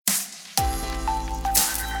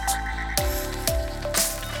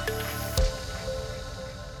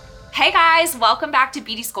Hey guys, welcome back to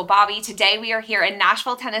Beauty School Bobby. Today we are here in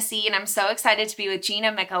Nashville, Tennessee, and I'm so excited to be with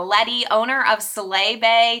Gina Micheletti, owner of Soleil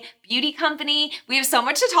Bay Beauty Company. We have so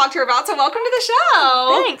much to talk to her about, so welcome to the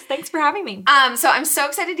show. Thanks for having me. So I'm so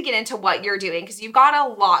excited to get into what you're doing because you've got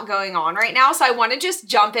a lot going on right now, so I want to just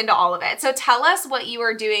jump into all of it. So tell us what you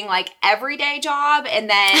are doing, like everyday job, and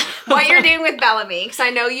then what you're doing with Bellamy, because I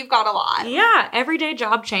know you've got a lot. Yeah, everyday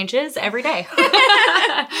job changes every day.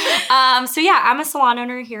 I'm a salon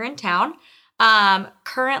owner here in town.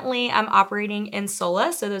 Currently, I'm operating in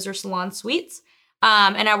Sola, so those are salon suites,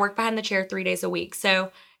 and I work behind the chair 3 days a week.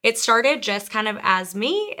 So it started just kind of as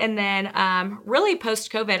me, and then really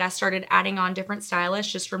post-COVID, I started adding on different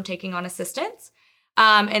stylists just from taking on assistants.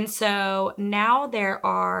 And so now there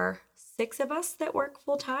are 6 of us that work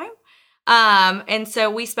full-time. And so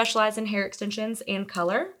we specialize in hair extensions and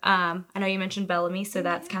color. I know you mentioned Bellamy, so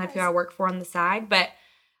that's kind of who I work for on the side, but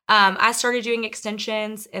I started doing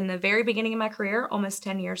extensions in the very beginning of my career, almost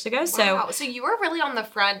 10 years ago. Wow. So you were really on the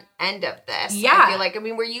front end of this. Yeah. I feel like,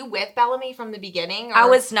 were you with Bellamy from the beginning? Or? I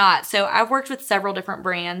was not. So I've worked with several different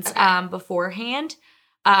brands beforehand.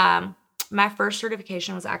 My first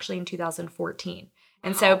certification was actually in 2014.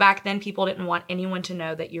 And so back then people didn't want anyone to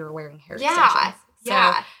know that you were wearing hair extensions.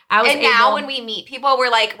 So now when we meet people,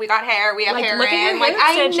 we're like, we got hair, we have hair look in. At your like,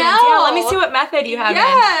 hair extensions. I know. Yeah, let me see what method you have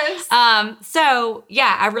in.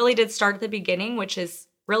 I really did start at the beginning, which has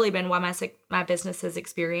really been why my business has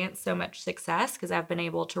experienced so much success, because I've been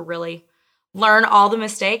able to really learn all the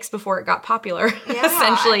mistakes before it got popular,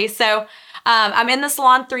 essentially. So I'm in the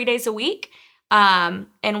salon 3 days a week.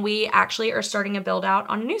 And we actually are starting a build out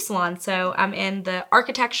on a new salon. So I'm in the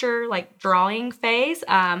architecture, like drawing phase.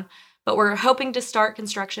 But we're hoping to start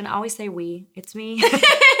construction. I always say we. It's me.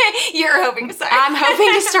 You're hoping to start. I'm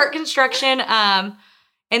hoping to start construction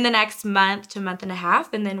in the next month to month and a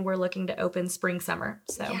half, and then we're looking to open spring, summer.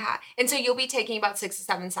 So yeah, and so you'll be taking about 6 to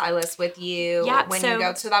 7 stylists with you when you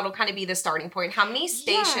go. So that'll kind of be the starting point. How many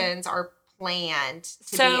stations are planned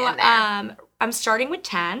to be in there? I'm starting with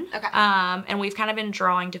 10. Okay. And we've kind of been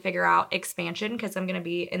drawing to figure out expansion because I'm going to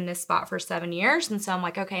be in this spot for 7 years, and so I'm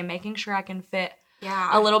like, okay, making sure I can fit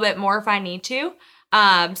a little bit more if I need to.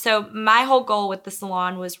 So my whole goal with the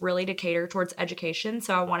salon was really to cater towards education.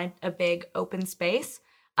 So I wanted a big open space.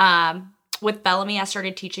 With Bellamy, I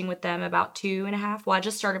started teaching with them about 2.5. Well, I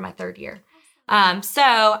just started my 3rd year.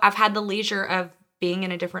 So I've had the leisure of being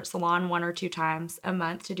in a different salon 1 or 2 times a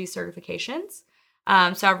month to do certifications.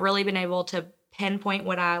 So I've really been able to pinpoint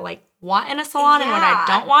what I want in a salon and what I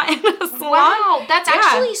don't want in a salon. Wow, that's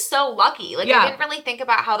actually so lucky. I didn't really think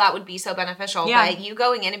about how that would be so beneficial. Yeah. But you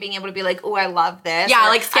going in and being able to be like, oh, I love this.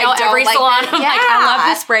 Yeah, scale every salon. I'm like, I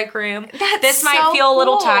love this break room. This might feel a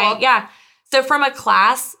little tight. Yeah. So from a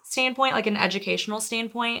class standpoint, like an educational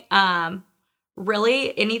standpoint,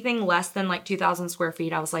 really anything less than 2,000 square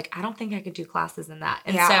feet, I was like, I don't think I could do classes in that.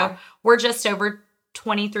 And so we're just over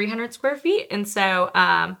 2,300 square feet. And so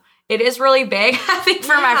it is really big, I think,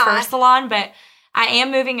 for my first salon, but I am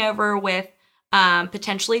moving over with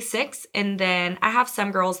potentially 6. And then I have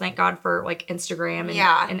some girls, thank God for Instagram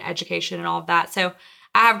and education and all of that. So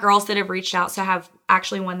I have girls that have reached out. So I have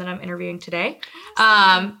actually one that I'm interviewing today.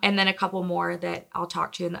 Awesome. And then a couple more that I'll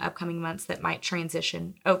talk to in the upcoming months that might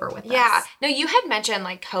transition over with us. Yeah. No, you had mentioned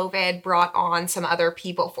COVID brought on some other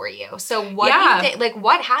people for you. So what do you think,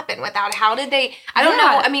 what happened with that? How did they, I don't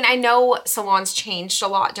know. I mean, I know salons changed a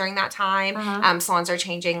lot during that time. Salons are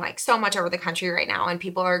changing so much over the country right now, and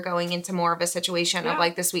people are going into more of a situation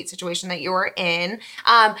of the sweet situation that you were in.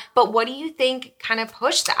 But what do you think kind of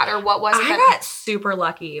pushed that, or what was it? I got super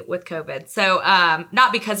lucky with COVID. So,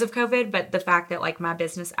 not because of COVID, but the fact that my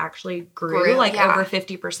business actually grew over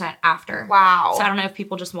 50% after. Wow. So I don't know if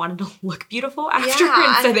people just wanted to look beautiful after,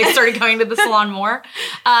 and so they started going to the salon more.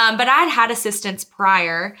 But I'd had assistants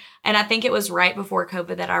prior, and I think it was right before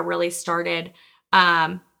COVID that I really started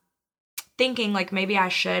thinking maybe I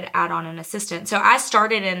should add on an assistant. So I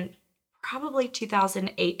started in probably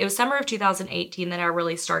 2008. It was summer of 2018 that I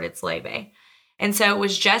really started Soleil Bay. And so it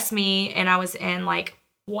was just me, and I was in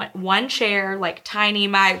one chair, tiny.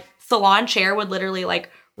 My salon chair would literally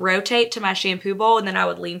rotate to my shampoo bowl, and then I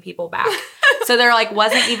would lean people back. So there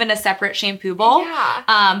wasn't even a separate shampoo bowl.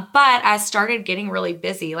 Yeah. But I started getting really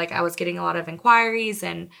busy. I was getting a lot of inquiries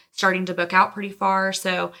and starting to book out pretty far.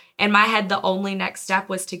 So in my head, the only next step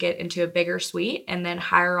was to get into a bigger suite and then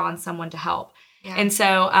hire on someone to help. Yeah. And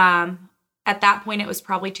so at that point, it was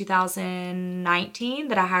probably 2019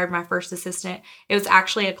 that I hired my first assistant. It was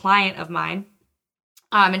actually a client of mine.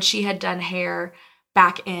 And she had done hair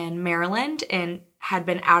back in Maryland and had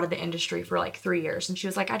been out of the industry for 3 years. And she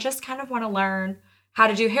was like, I just kind of want to learn how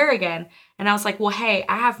to do hair again. And I was like, well, hey,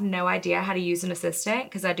 I have no idea how to use an assistant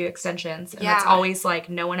because I do extensions. And it's always like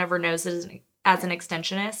no one ever knows as an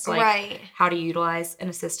extensionist, like how to utilize an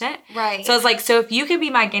assistant. Right. So I was like, so if you could be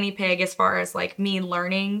my guinea pig as far as like me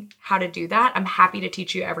learning how to do that, I'm happy to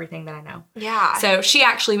teach you everything that I know. Yeah. So she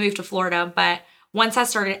actually moved to Florida, but once I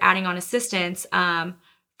started adding on assistants,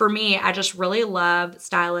 for me, I just really love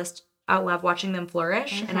stylists. I love watching them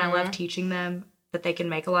flourish, and I love teaching them that they can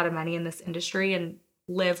make a lot of money in this industry and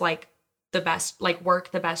live like the best, like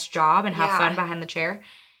work the best job and have fun behind the chair.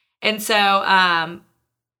 And so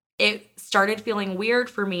it started feeling weird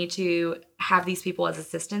for me to have these people as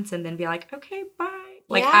assistants and then be like, okay, bye.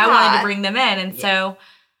 Like I wanted to bring them in. And so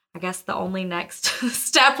I guess the only next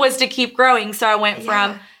step was to keep growing. So I went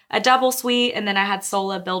from a double suite, and then I had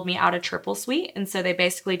Sola build me out a triple suite. And so they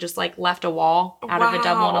basically just like left a wall out of a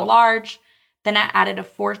double and a large. Then I added a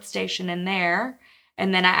fourth station in there,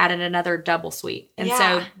 and then I added another double suite. And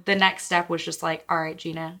so the next step was just like, all right,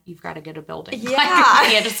 Gina, you've got to get a building. Yeah. Like,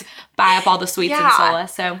 you can't just buy up all the suites in Sola.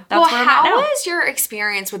 So that's where I'm at now. How was your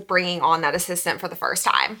experience with bringing on that assistant for the first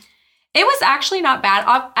time? It was actually not bad.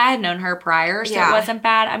 I had known her prior, so it wasn't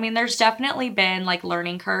bad. I mean, there's definitely been like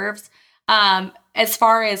learning curves. As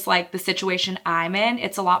far as like the situation I'm in,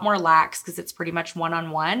 it's a lot more lax because it's pretty much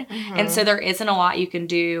one-on-one. And so there isn't a lot you can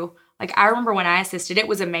do. Like I remember when I assisted, it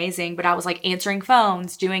was amazing, but I was like answering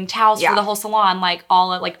phones, doing towels for the whole salon, like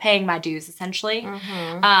all of, like paying my dues essentially.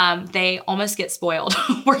 They almost get spoiled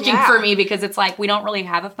working for me because it's like, we don't really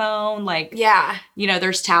have a phone. Like, you know,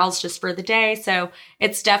 there's towels just for the day. So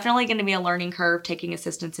it's definitely going to be a learning curve taking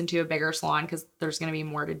assistants into a bigger salon because there's going to be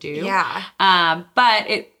more to do. But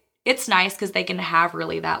it's nice because they can have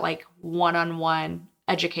really that like one-on-one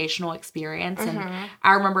educational experience. And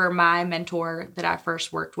I remember my mentor that I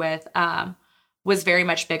first worked with was very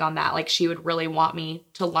much big on that. Like she would really want me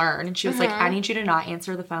to learn. And she was like, I need you to not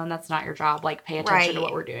answer the phone. That's not your job. Like pay attention to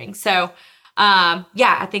what we're doing. So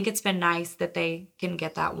I think it's been nice that they can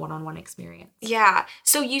get that one-on-one experience. Yeah.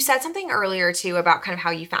 So you said something earlier too about kind of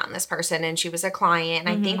how you found this person and she was a client. And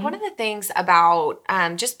I think one of the things about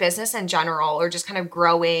just business in general or just kind of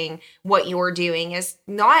growing what you're doing is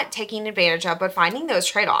not taking advantage of, but finding those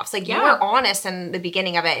trade-offs. Like you were honest in the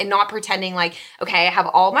beginning of it and not pretending like, okay, I have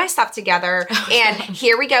all my stuff together and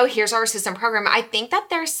here we go. Here's our assistant program. I think that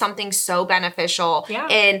there's something so beneficial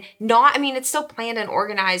in not, I mean, it's still planned and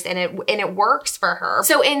organized and it works for her.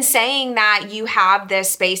 So in saying that, you have this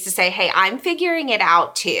space to say, hey, I'm figuring it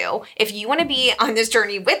out too. If you want to be on this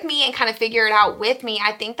journey with me and kind of figure it out with me,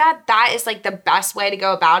 I think that that is like the best way to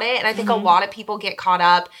go about it. And I think a lot of people get caught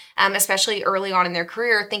up, especially early on in their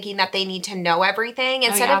career, thinking that they need to know everything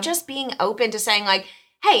instead of just being open to saying like,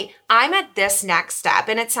 hey, I'm at this next step.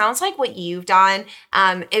 And it sounds like what you've done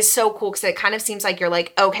is so cool because it kind of seems like you're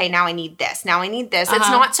like, okay, now I need this. Now I need this. It's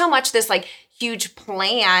not so much this like huge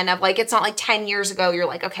plan of like, it's not like 10 years ago, you're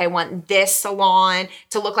like, okay, I want this salon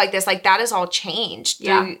to look like this. Like that has all changed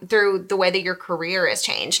through the way that your career has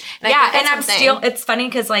changed. And and I'm still, it's funny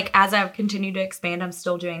because like, as I've continued to expand, I'm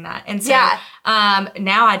still doing that. And so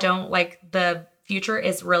now I don't like the future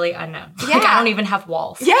is really unknown. Like I don't even have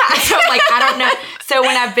walls. So like I don't know. So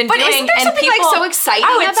when I've been doing isn't there something people like so exciting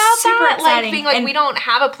about that? Exciting. Like being like we don't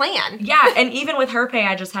have a plan. And even with her pay,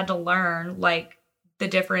 I just had to learn like the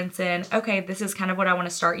difference in, okay, this is kind of what I want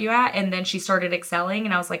to start you at. And then she started excelling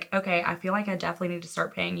and I was like, okay, I feel like I definitely need to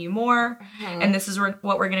start paying you more. And this is what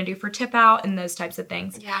we're going to do for tip out and those types of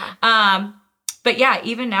things. But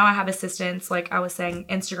even now I have assistants. Like I was saying,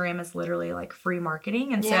 Instagram is literally like free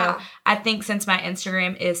marketing. And so I think since my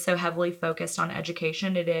Instagram is so heavily focused on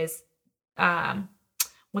education, it is,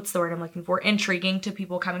 what's the word I'm looking for? Intriguing to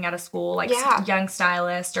people coming out of school, like young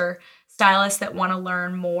stylists or stylists that want to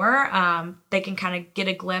learn more. They can kind of get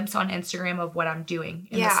a glimpse on Instagram of what I'm doing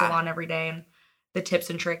in the salon every day and the tips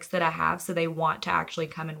and tricks that I have. So they want to actually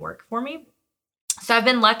come and work for me. So I've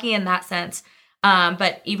been lucky in that sense.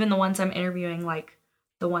 But even the ones I'm interviewing, like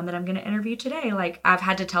the one that I'm going to interview today, like I've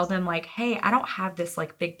had to tell them like, hey, I don't have this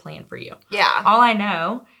like big plan for you. All I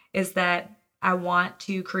know is that I want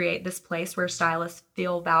to create this place where stylists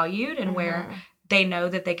feel valued and where they know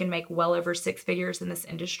that they can make well over 6 figures in this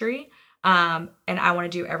industry. And I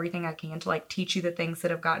want to do everything I can to like teach you the things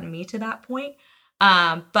that have gotten me to that point.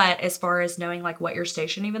 But as far as knowing like what your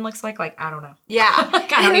station even looks like I don't know.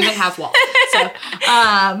 Like I don't even have walls. So,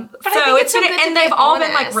 so it's been, and they've all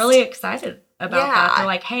been like really excited about that. They're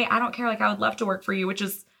like, hey, I don't care. Like I would love to work for you, which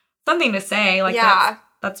is something to say. Like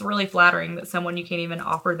that's really flattering that someone you can't even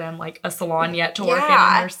offer them like a salon yet to work in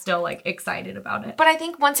and they're still like excited about it. But I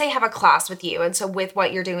think once they have a class with you, and so with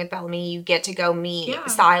what you're doing with Bellamy, you get to go meet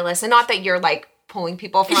stylists, and not that you're like pulling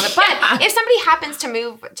people from it. But if somebody happens to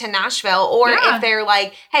move to Nashville, or if they're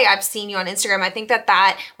like, hey, I've seen you on Instagram, I think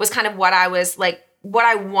that was kind of what I was like, what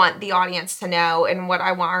I want the audience to know and what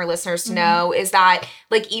I want our listeners to know is that,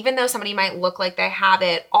 like, even though somebody might look like they have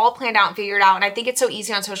it all planned out and figured out, and I think it's so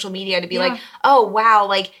easy on social media to be like, oh, wow,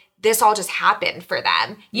 like, this all just happened for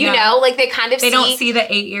them. You know, like they kind of they don't see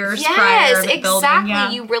the 8 years prior of exactly. building.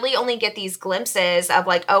 Yeah. You really only get these glimpses of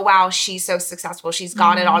like, oh, wow, she's so successful. She's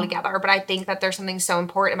got it all together. But I think that there's something so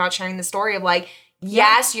important about sharing the story of like,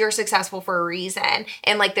 yes, you're successful for a reason.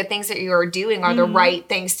 And like the things that you're doing are the right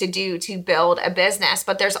things to do to build a business.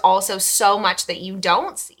 But there's also so much that you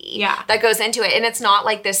don't see that goes into it. And it's not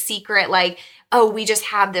like this secret, like, oh, we just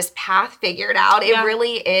have this path figured out. It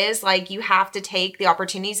really is like you have to take the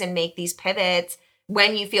opportunities and make these pivots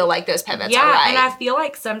when you feel like those pivots are right. And I feel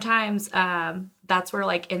like sometimes that's where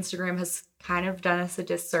like Instagram has kind of done us a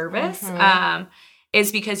disservice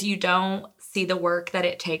is because you don't see the work that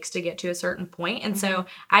it takes to get to a certain point. And so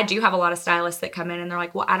I do have a lot of stylists that come in and they're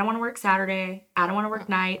like, well, I don't want to work Saturday. I don't want to work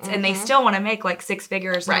nights. And they still want to make like 6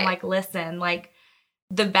 figures. And I'm like, listen, like,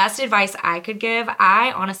 the best advice I could give,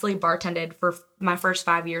 I honestly bartended for my first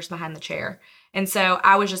 5 years behind the chair. And so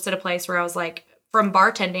I was just at a place where I was like, from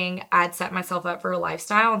bartending, I'd set myself up for a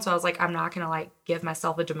lifestyle. And so I was like, I'm not going to like give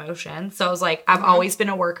myself a demotion. So I was like, I've always been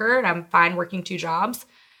a worker and I'm fine working 2 jobs.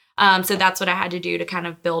 So that's what I had to do to kind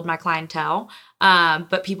of build my clientele.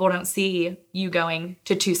 But people don't see you going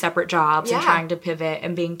to 2 separate jobs and trying to pivot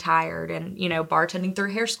and being tired and, you know, bartending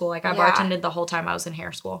through hair school. Like I bartended the whole time I was in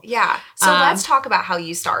hair school. Yeah. So let's talk about how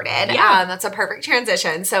you started. That's a perfect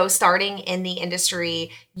transition. So starting in the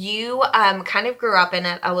industry, you kind of grew up in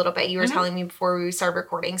it a little bit. You were telling me before we started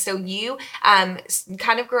recording. So you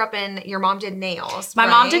kind of grew up in, your mom did nails. My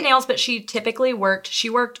mom did nails, but she typically worked,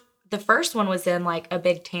 the first one was in like a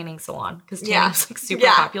big tanning salon because tanning was like super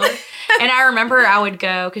popular. And I remember I would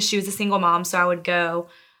go, because she was a single mom, so I would go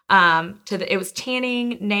it was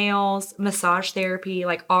tanning, nails, massage therapy,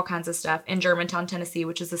 like all kinds of stuff in Germantown, Tennessee,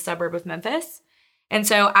 which is a suburb of Memphis. And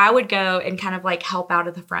so I would go and kind of like help out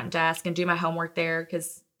at the front desk and do my homework there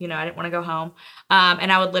because, you know, I didn't want to go home.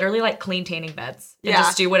 And I would literally like clean tanning beds and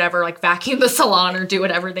just do whatever, like vacuum the salon or do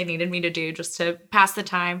whatever they needed me to do just to pass the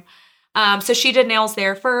time. So she did nails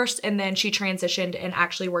there first, and then she transitioned and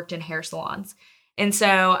actually worked in hair salons. And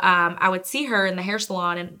so I would see her in the hair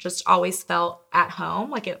salon and just always felt at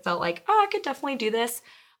home. Like it felt like, oh, I could definitely do this.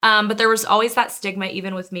 But there was always that stigma,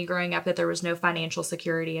 even with me growing up, that there was no financial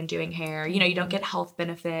security in doing hair. You know, you don't get health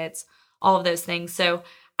benefits, all of those things. So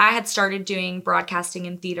I had started doing broadcasting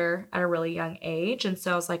and theater at a really young age. And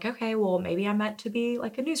so I was like, okay, well, maybe I'm meant to be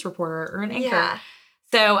like a news reporter or an anchor. Yeah.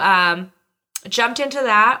 So jumped into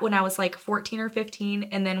that when I was like 14 or 15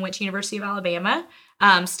 and then went to University of Alabama,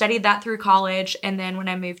 studied that through college. And then when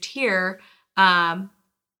I moved here, the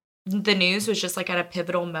news was just like at a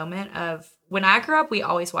pivotal moment of when I grew up, we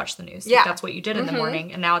always watched the news. Like that's what you did in the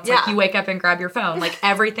morning. And now it's like you wake up and grab your phone. Like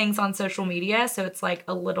everything's on social media. So it's like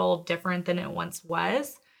a little different than it once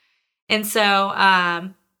was. And so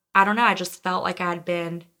I don't know. I just felt like I had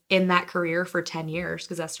been in that career for 10 years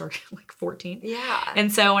because I started like 14. Yeah.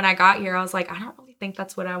 And so when I got here, I was like, I don't really think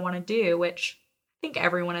that's what I want to do, which I think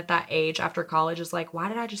everyone at that age after college is like, why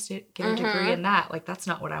did I just get a degree in that? Like, that's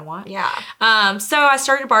not what I want. Yeah. So I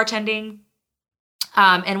started bartending.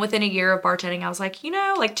 And within a year of bartending, I was like, you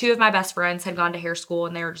know, like 2 of my best friends had gone to hair school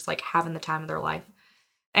and they were just like having the time of their life.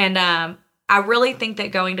 And I really think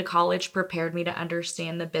that going to college prepared me to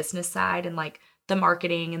understand the business side and like the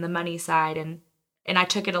marketing and the money side. And I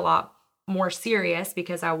took it a lot more serious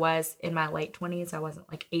because I was in my late 20s. I wasn't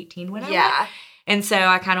like 18 when I went. And so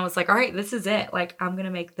I kind of was like, all right, this is it. Like, I'm going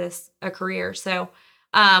to make this a career. So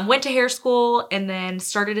went to hair school and then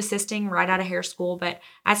started assisting right out of hair school. But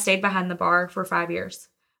I stayed behind the bar for 5 years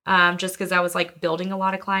just because I was like building a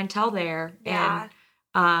lot of clientele there. Yeah.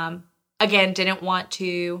 And again, didn't want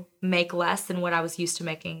to make less than what I was used to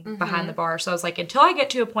making behind the bar. So I was like, until I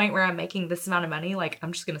get to a point where I'm making this amount of money, like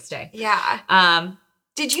I'm just going to stay. Yeah.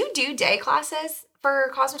 Did you do day classes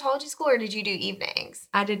for cosmetology school or did you do evenings?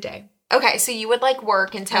 I did day. Okay, so you would like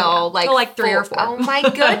work until like 3 or 4. Oh my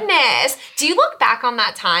goodness! Do you look back on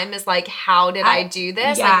that time as like, how did I do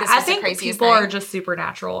this? Yeah, like, this I was think the craziest people thing. are just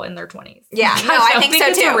supernatural in their 20s. Yeah, no, I think so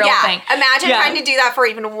it's too. A real thing. Imagine trying to do that for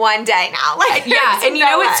even one day now. Like, and you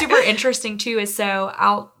know what's super interesting too is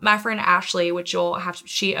my friend Ashley, which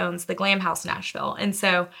she owns the Glam House Nashville, and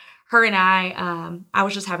so her and I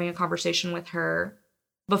was just having a conversation with her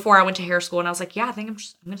before I went to hair school, and I was like, yeah, I think I'm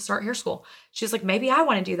going to start hair school. She was like, maybe I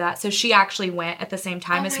want to do that. So she actually went at the same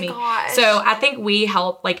time as me. Gosh. So I think we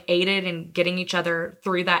helped, like, aided in getting each other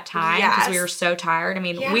through that time because we were so tired. I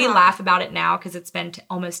mean, we laugh about it now because it's been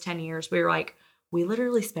almost 10 years. We were like, we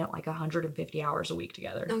literally spent like 150 hours a week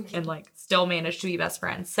together and like still managed to be best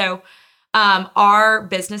friends. So our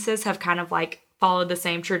businesses have kind of like followed the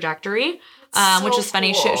same trajectory. Which is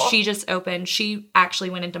funny. Cool. She actually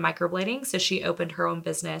went into microblading. So she opened her own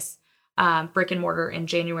business, brick and mortar in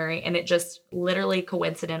January. And it just literally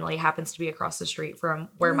coincidentally happens to be across the street from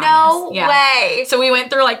where mine is. No way. So we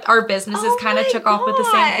went through like our businesses kind of took off at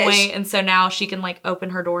the same point. And so now she can like open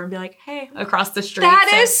her door and be like, hey, across the street.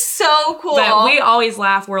 That is so cool. But we always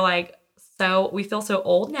laugh. We're like, we feel so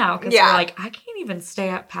old now because we're like, I can't even stay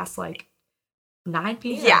up past like 9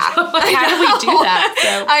 p.m. Yeah. Like, how do we do that?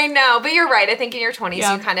 So. I know, but you're right. I think in your 20s,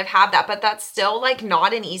 you kind of have that, but that's still like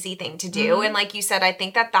not an easy thing to do. Mm-hmm. And like you said, I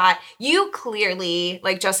think that you clearly,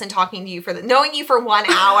 like Justin talking to you knowing you for 1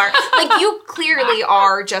 hour, like you clearly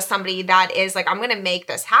are just somebody that is like, I'm going to make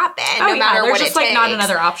this happen no matter what it takes. There's just like not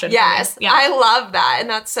another option. Yes. Yeah. I love that. And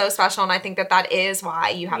that's so special. And I think that is why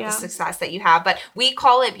you have the success that you have, but we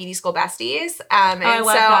call it Beauty School Besties.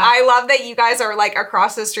 I love that you guys are like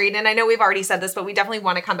across the street. And I know we've already said this, but we definitely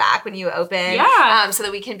want to come back when you open so that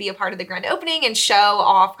we can be a part of the grand opening and show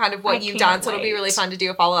off kind of what you've done. So it'll be really fun to do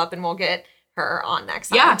a follow-up, and we'll get her on next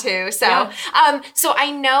time too. So so I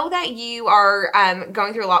know that you are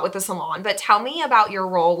going through a lot with the salon, but tell me about your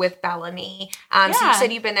role with Bellamy. So you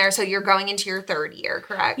said you've been there, so you're going into your 3rd year,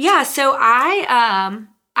 correct? Yeah, so I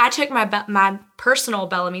took my personal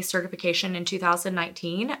Bellamy certification in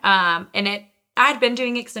 2019, and I'd been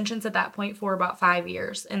doing extensions at that point for about 5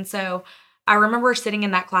 years. And so I remember sitting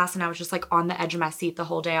in that class and I was just like on the edge of my seat the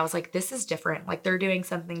whole day. I was like, this is different. Like they're doing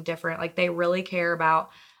something different. Like they really care about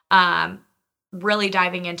really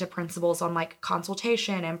diving into principles on like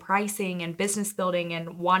consultation and pricing and business building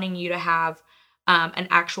and wanting you to have an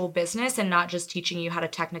actual business and not just teaching you how to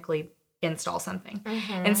technically install something.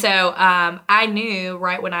 Mm-hmm. And so I knew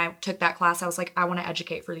right when I took that class, I was like, I want to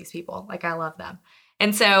educate for these people. Like I love them.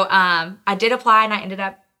 And so I did apply and I ended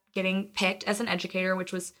up getting picked as an educator,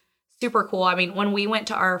 which was super cool. I mean, when we went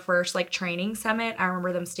to our first like training summit, I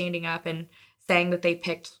remember them standing up and saying that they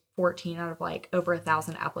picked 14 out of like over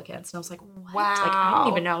 1,000 applicants. And I was like, what? Wow. Like, I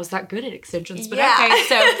didn't even know I was that good at extensions, but okay.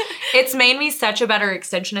 So it's made me such a better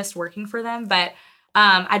extensionist working for them. But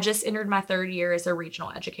I just entered my 3rd year as a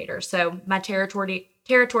regional educator. So my territory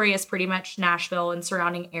is pretty much Nashville and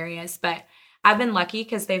surrounding areas, but I've been lucky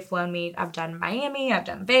because they've flown me. I've done Miami, I've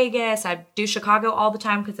done Vegas, I do Chicago all the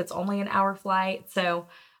time because it's only an hour flight. So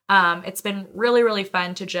it's been really, really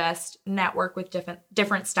fun to just network with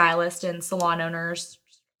different stylists and salon owners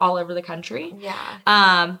all over the country.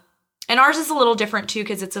 Yeah. And ours is a little different too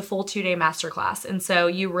because it's a full 2-day masterclass. And so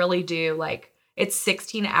you really do like, it's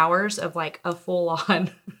 16 hours of like a full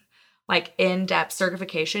on like in-depth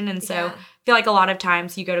certification. And so I feel like a lot of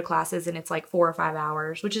times you go to classes and it's like 4 or 5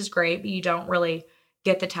 hours, which is great, but you don't really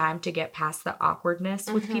get the time to get past the awkwardness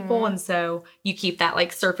with people. And so you keep that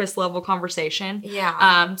like surface level conversation.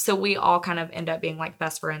 Yeah. So we all kind of end up being like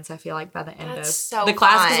best friends, I feel like, by the end of the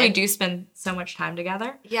class because we do spend so much time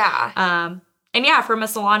together. Yeah. And yeah, from a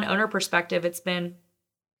salon owner perspective, it's been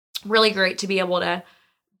really great to be able to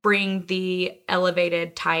bring the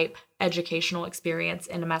elevated type educational experience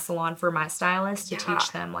into my salon for my stylist to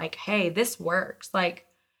teach them like, hey, this works. Like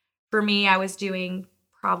for me, I was doing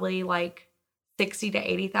probably like 60 to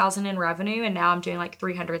 80,000 in revenue. And now I'm doing like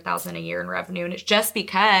 300,000 a year in revenue. And it's just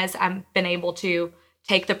because I've been able to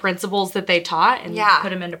take the principles that they taught and put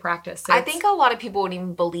them into practice. So I think a lot of people wouldn't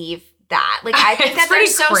even believe that. Like, I think that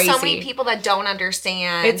there's so many people that don't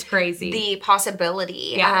understand. It's crazy. The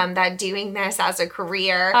possibility that doing this as a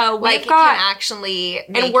career, can actually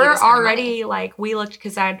make and we're already like, we looked,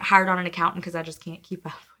 because I hired on an accountant because I just can't keep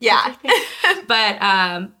up. Yeah. But,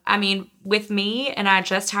 I mean, with me, and I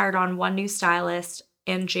just hired on one new stylist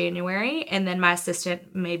in January, and then my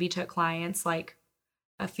assistant maybe took clients like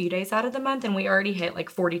a few days out of the month, and we already hit like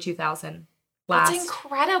 42,000 last. That's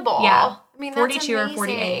incredible. Yeah. I mean, 42 or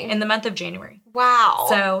 48 in the month of January. Wow.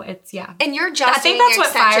 So it's, And you're just I think that's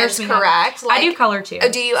what fires me, correct? Like, I do color too. Oh,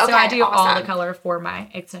 do you? Okay. So I do all the color for my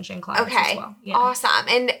extension clients as well. Yeah. Awesome.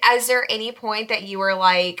 And is there any point that you were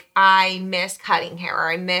like, I miss cutting hair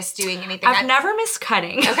or I miss doing anything? I've never missed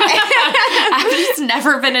cutting. Okay. I've just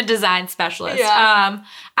never been a design specialist. Yeah.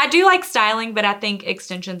 I do like styling, but I think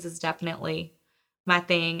extensions is definitely my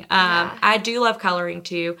thing. I do love coloring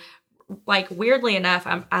too. Like, weirdly enough,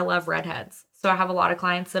 I love redheads. So I have a lot of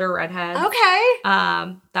clients that are redheads. Okay.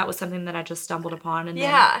 That was something that I just stumbled upon, and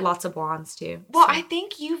then lots of blondes too. Well, so. I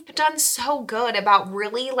think you've done so good about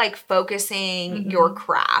really like focusing your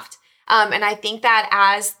craft. And I think that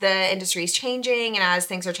as the industry is changing and as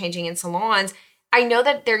things are changing in salons, I know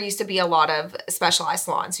that there used to be a lot of specialized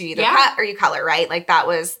salons. You either cut or you color, right? Like that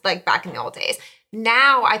was like back in the old days.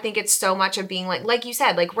 Now I think it's so much of being like you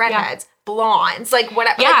said, like redheads, blondes, like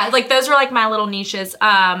whatever. Yeah, like those are like my little niches.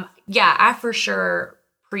 Yeah, I for sure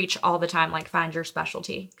preach all the time, like find your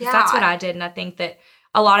specialty. Because that's what I did. And I think that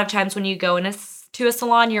a lot of times when you go to a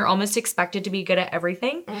salon, you're almost expected to be good at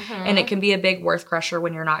everything. And it can be a big worth crusher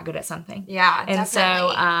when you're not good at something. Yeah, and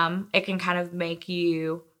definitely. So it can kind of make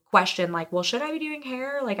you question like, well, should I be doing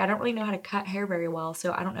hair? Like, I don't really know how to cut hair very well.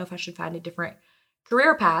 So I don't know if I should find a different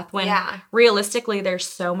career path when realistically there's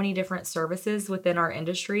so many different services within our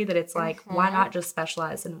industry that it's like, why not just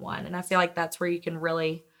specialize in one? And I feel like that's where you can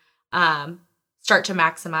really start to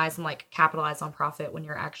maximize and like capitalize on profit when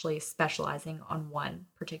you're actually specializing on one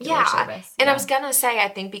particular service. And I was gonna say, I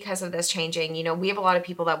think because of this changing, you know, we have a lot of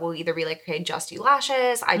people that will either be like, okay, just do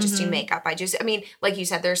lashes, I just do makeup, I mean, like you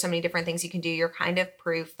said, there's so many different things you can do. You're kind of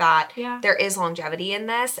proof that there is longevity in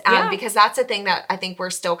this, because that's a thing that I think we're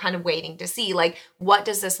still kind of waiting to see. Like, what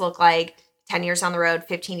does this look like 10 years down the road,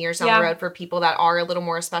 15 years down the road for people that are a little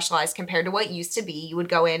more specialized compared to what used to be? You would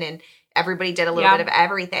go in and everybody did a little bit of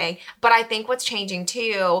everything. But I think what's changing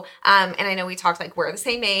too, and I know we talked like we're the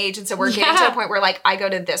same age, and so we're getting to a point where like I go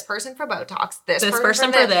to this person for Botox, this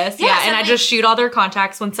person for this. And I just shoot all their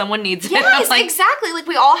contacts when someone needs it. Yes, like, exactly. Like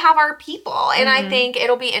we all have our people. And I think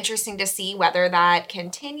it'll be interesting to see whether that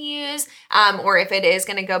continues, or if it is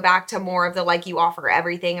going to go back to more of the like you offer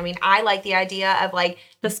everything. I mean, I like the idea of like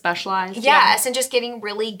the specialized. Yes, and just getting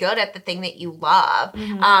really good at the thing that you love.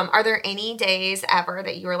 Are there any days ever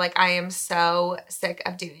that you were like, I am so sick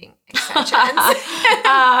of doing extensions?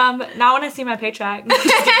 Not when I see my paycheck.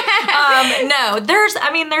 No,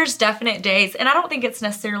 there's definite days, and I don't think it's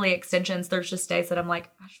necessarily extensions. There's just days that I'm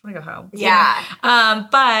like, I just want to go home. Yeah.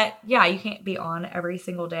 But yeah, you can't be on every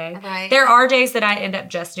single day. Right. There are days that I end up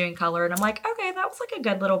just doing color, and I'm like, okay, that was like a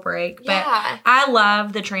good little break. But I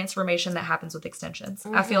love the transformation that happens with extensions.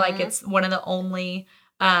 I feel like it's one of the only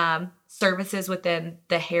services within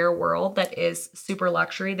the hair world that is super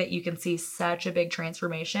luxury that you can see such a big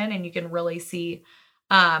transformation, and you can really see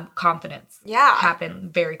confidence happen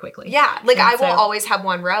very quickly. Yeah. Like and I will always have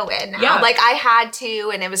one row in now. Yeah. Like I had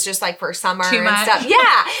to, and it was just like for summer and stuff.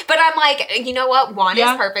 Yeah. But I'm like, you know what? One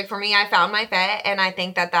is perfect for me. I found my fit, and I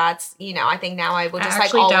think that that's, you know, I think now I will just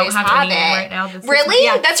like always have it. Right now.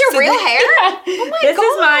 Really? That's your real hair? Oh my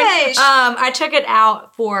gosh. Is mine. I took it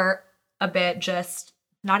out for a bit, just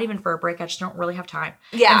not even for a break. I just don't really have time.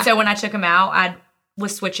 Yeah. And so when I took them out, I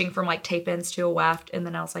was switching from like tape-ins to a weft, and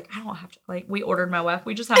then I was like, I don't have to, like, we ordered my weft,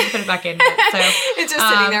 we just haven't put it back in yet. So it's just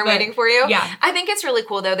sitting there waiting for you. Yeah. I think it's really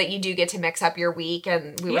cool though that you do get to mix up your week,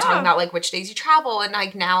 and we were talking about like which days you travel, and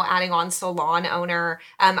like now adding on salon owner.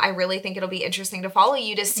 I really think it'll be interesting to follow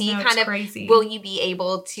you to see crazy. Will you be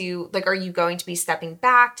able to, like, are you going to be stepping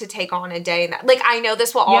back to take on a day? And that, like, I know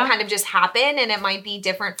this will all kind of just happen, and it might be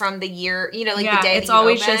different from the year, you know, like the day it's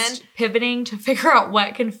always just pivoting to figure out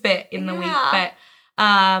what can fit in the week. But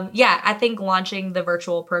I think launching the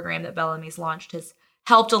virtual program that Bellamy's launched has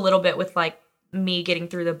helped a little bit with like me getting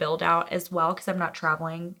through the build out as well, because I'm not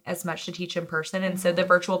traveling as much to teach in person. And so the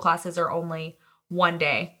virtual classes are only one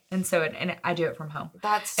day. And so I do it from home.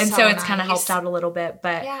 So it's kind of helped out a little bit,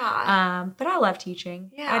 but but I love teaching.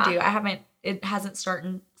 Yeah. I do. It hasn't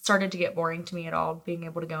started to get boring to me at all, being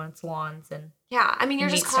able to go in salons and I mean, you're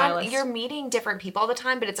just you're meeting different people all the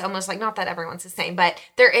time, but it's almost like, not that everyone's the same, but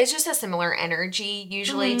there is just a similar energy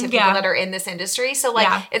usually to people that are in this industry. So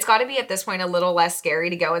like, it's got to be at this point a little less scary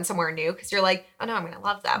to go in somewhere new, because you're like, oh no, I'm going to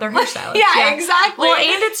love them. They're hairstylists. Exactly. Well,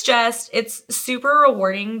 and it's super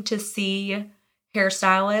rewarding to see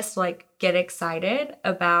hairstylists like get excited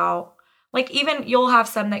about, like, even you'll have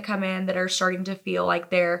some that come in that are starting to feel like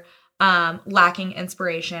they're lacking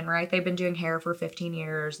inspiration, right? They've been doing hair for 15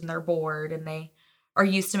 years and they're bored and they are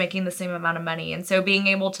used to making the same amount of money. And so being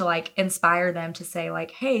able to like inspire them to say like,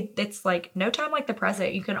 hey, it's like no time like the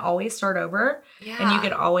present. You can always start over and you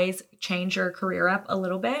can always change your career up a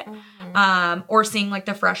little bit. Or seeing like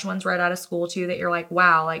the fresh ones right out of school too, that you're like,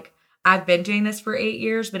 wow, like I've been doing this for 8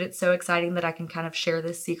 years, but it's so exciting that I can kind of share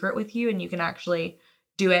this secret with you, and you can actually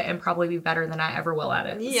do it and probably be better than I ever will at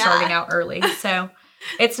it starting out early. So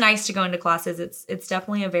it's nice to go into classes. It's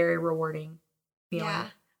definitely a very rewarding feeling. Yeah.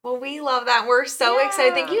 Well, we love that. We're so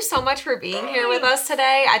excited. Thank you so much for being here with us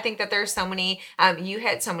today. I think that there's so many, you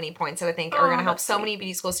hit so many points that I think are going to help so many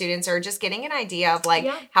beauty school students or just getting an idea of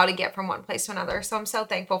like how to get from one place to another. So I'm so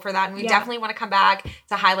thankful for that. And we definitely want to come back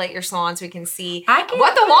to highlight your salon so we can see what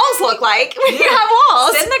the walls look like when you have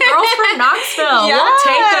walls. Send the girls from Knoxville. We'll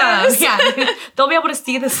take them. Yeah. They'll be able to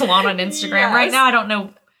see the salon on Instagram. Right now, I don't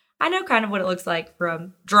know. I know kind of what it looks like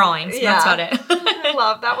from drawings. That's about it. I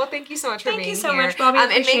love that. Well, thank you so much for being here. Thank you so much, Bobby.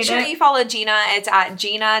 And make sure you follow Gina. It's at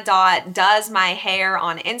gina.doesmyhair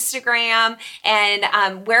on Instagram.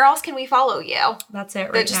 And where else can we follow you? That's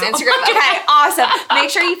it right just now. Instagram. Okay, awesome.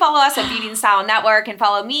 Make sure you follow us at Beauty and Style Network and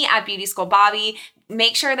follow me at Beauty School Bobby.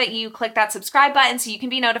 Make sure that you click that subscribe button so you can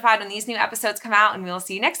be notified when these new episodes come out. And we'll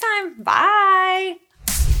see you next time. Bye.